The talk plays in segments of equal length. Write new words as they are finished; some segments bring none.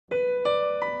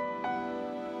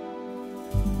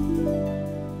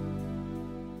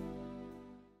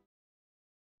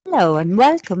Hello and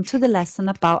welcome to the lesson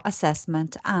about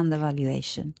assessment and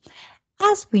evaluation.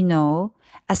 As we know,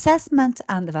 assessment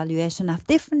and evaluation have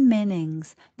different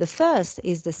meanings. The first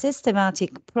is the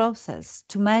systematic process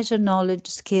to measure knowledge,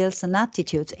 skills and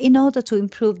attitudes in order to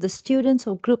improve the student's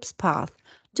or group's path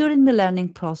during the learning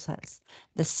process.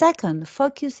 The second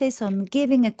focuses on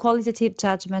giving a qualitative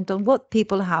judgment on what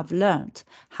people have learned.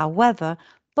 However,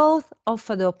 both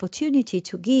offer the opportunity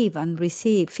to give and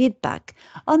receive feedback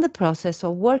on the process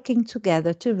of working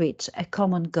together to reach a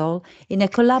common goal in a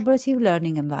collaborative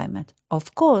learning environment.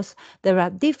 Of course, there are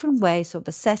different ways of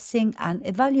assessing and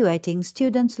evaluating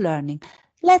students' learning.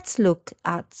 Let's look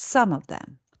at some of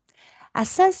them.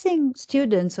 Assessing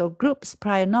students' or groups'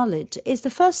 prior knowledge is the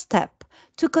first step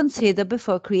to consider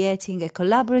before creating a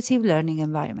collaborative learning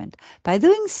environment. By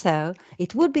doing so,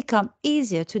 it would become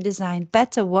easier to design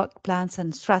better work plans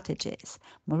and strategies.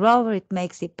 Moreover, it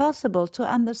makes it possible to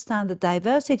understand the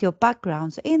diversity of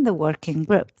backgrounds in the working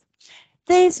group.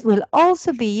 This will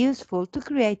also be useful to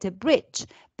create a bridge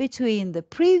between the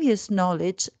previous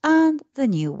knowledge and the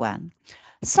new one.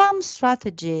 Some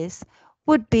strategies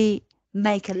would be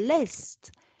make a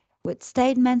list with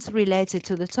statements related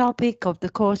to the topic of the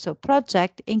course or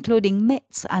project, including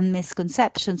myths and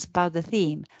misconceptions about the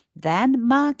theme. Then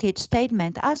mark each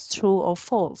statement as true or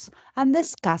false and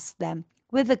discuss them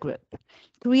with the group.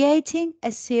 Creating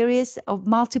a series of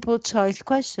multiple choice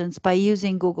questions by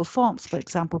using Google Forms, for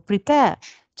example, prepare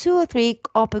 2 or 3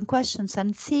 open questions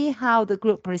and see how the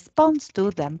group responds to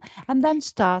them, and then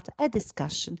start a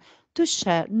discussion to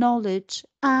share knowledge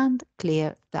and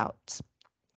clear doubts.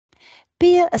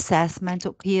 Peer assessment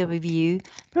or peer review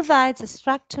provides a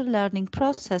structured learning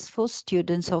process for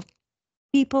students or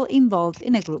people involved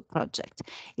in a group project.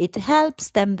 It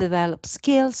helps them develop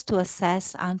skills to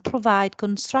assess and provide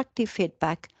constructive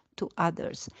feedback to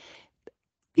others.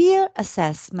 Peer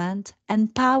assessment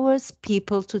empowers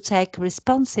people to take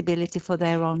responsibility for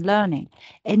their own learning,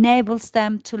 enables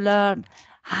them to learn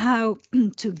how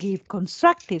to give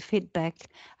constructive feedback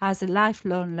as a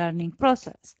lifelong learning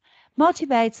process,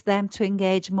 motivates them to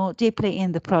engage more deeply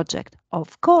in the project.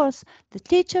 Of course, the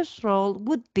teacher's role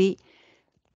would be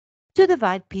to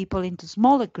divide people into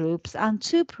smaller groups and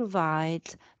to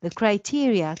provide the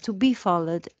criteria to be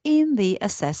followed in the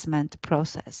assessment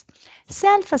process.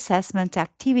 Self-assessment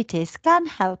activities can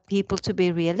help people to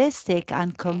be realistic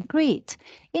and concrete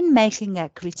in making a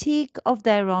critique of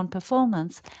their own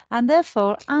performance and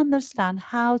therefore understand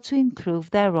how to improve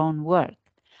their own work.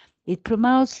 It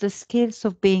promotes the skills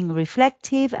of being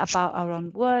reflective about our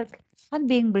own work and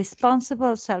being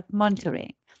responsible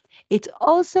self-monitoring. It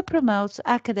also promotes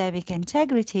academic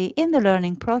integrity in the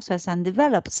learning process and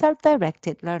develops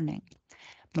self-directed learning.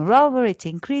 Moreover, it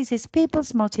increases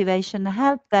people's motivation and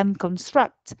helps them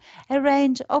construct a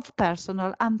range of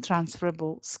personal and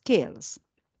transferable skills.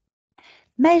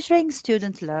 Measuring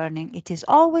student learning, it is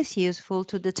always useful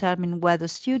to determine whether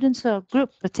students or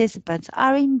group participants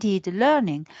are indeed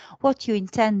learning what you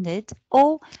intended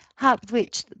or have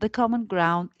reached the common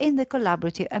ground in the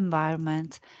collaborative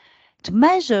environment. To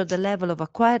measure the level of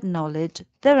acquired knowledge,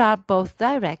 there are both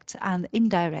direct and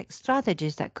indirect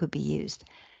strategies that could be used.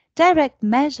 Direct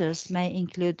measures may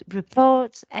include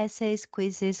reports, essays,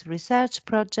 quizzes, research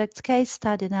projects, case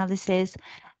study analysis,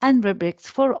 and rubrics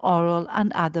for oral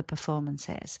and other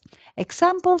performances.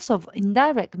 Examples of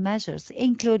indirect measures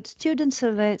include student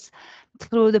surveys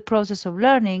through the process of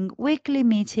learning, weekly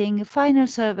meeting, final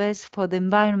surveys for the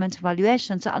environment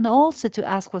evaluations, and also to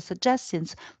ask for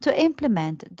suggestions to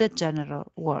implement the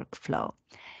general workflow.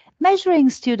 Measuring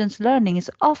students' learning is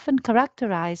often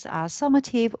characterized as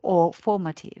summative or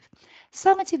formative.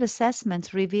 Summative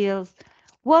assessment reveals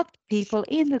what people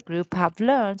in the group have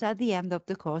learned at the end of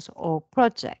the course or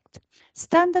project.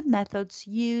 Standard methods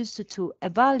used to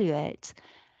evaluate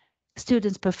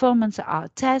students' performance are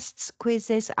tests,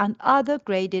 quizzes, and other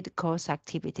graded course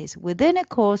activities. Within a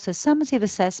course, a summative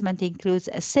assessment includes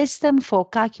a system for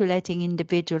calculating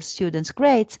individual students'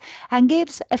 grades and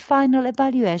gives a final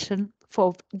evaluation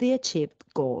for the achieved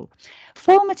goal.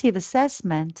 Formative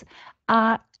assessments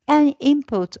are any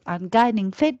input and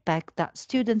guiding feedback that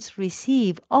students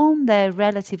receive on their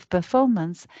relative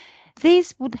performance.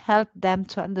 This would help them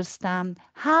to understand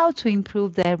how to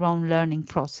improve their own learning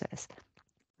process.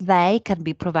 They can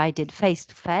be provided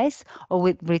face-to-face or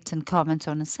with written comments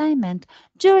on assignment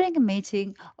during a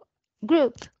meeting,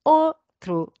 group, or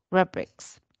through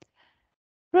rubrics.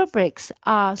 Rubrics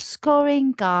are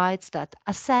scoring guides that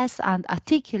assess and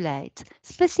articulate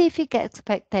specific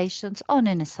expectations on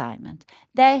an assignment.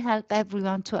 They help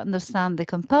everyone to understand the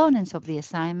components of the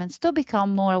assignments, to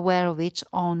become more aware of each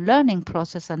own learning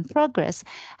process and progress,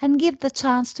 and give the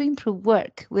chance to improve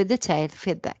work with detailed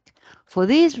feedback. For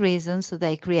these reasons,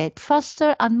 they create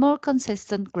faster and more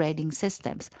consistent grading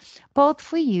systems, both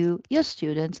for you, your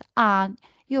students, and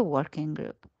your working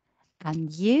group.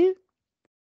 And you?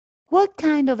 What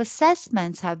kind of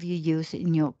assessments have you used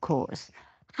in your course?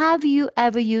 Have you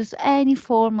ever used any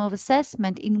form of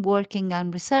assessment in working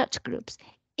and research groups?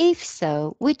 If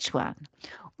so, which one?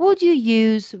 Would you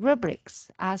use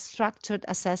rubrics as structured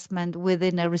assessment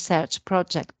within a research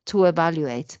project to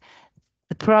evaluate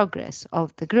the progress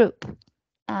of the group?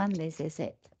 And this is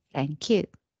it. Thank you.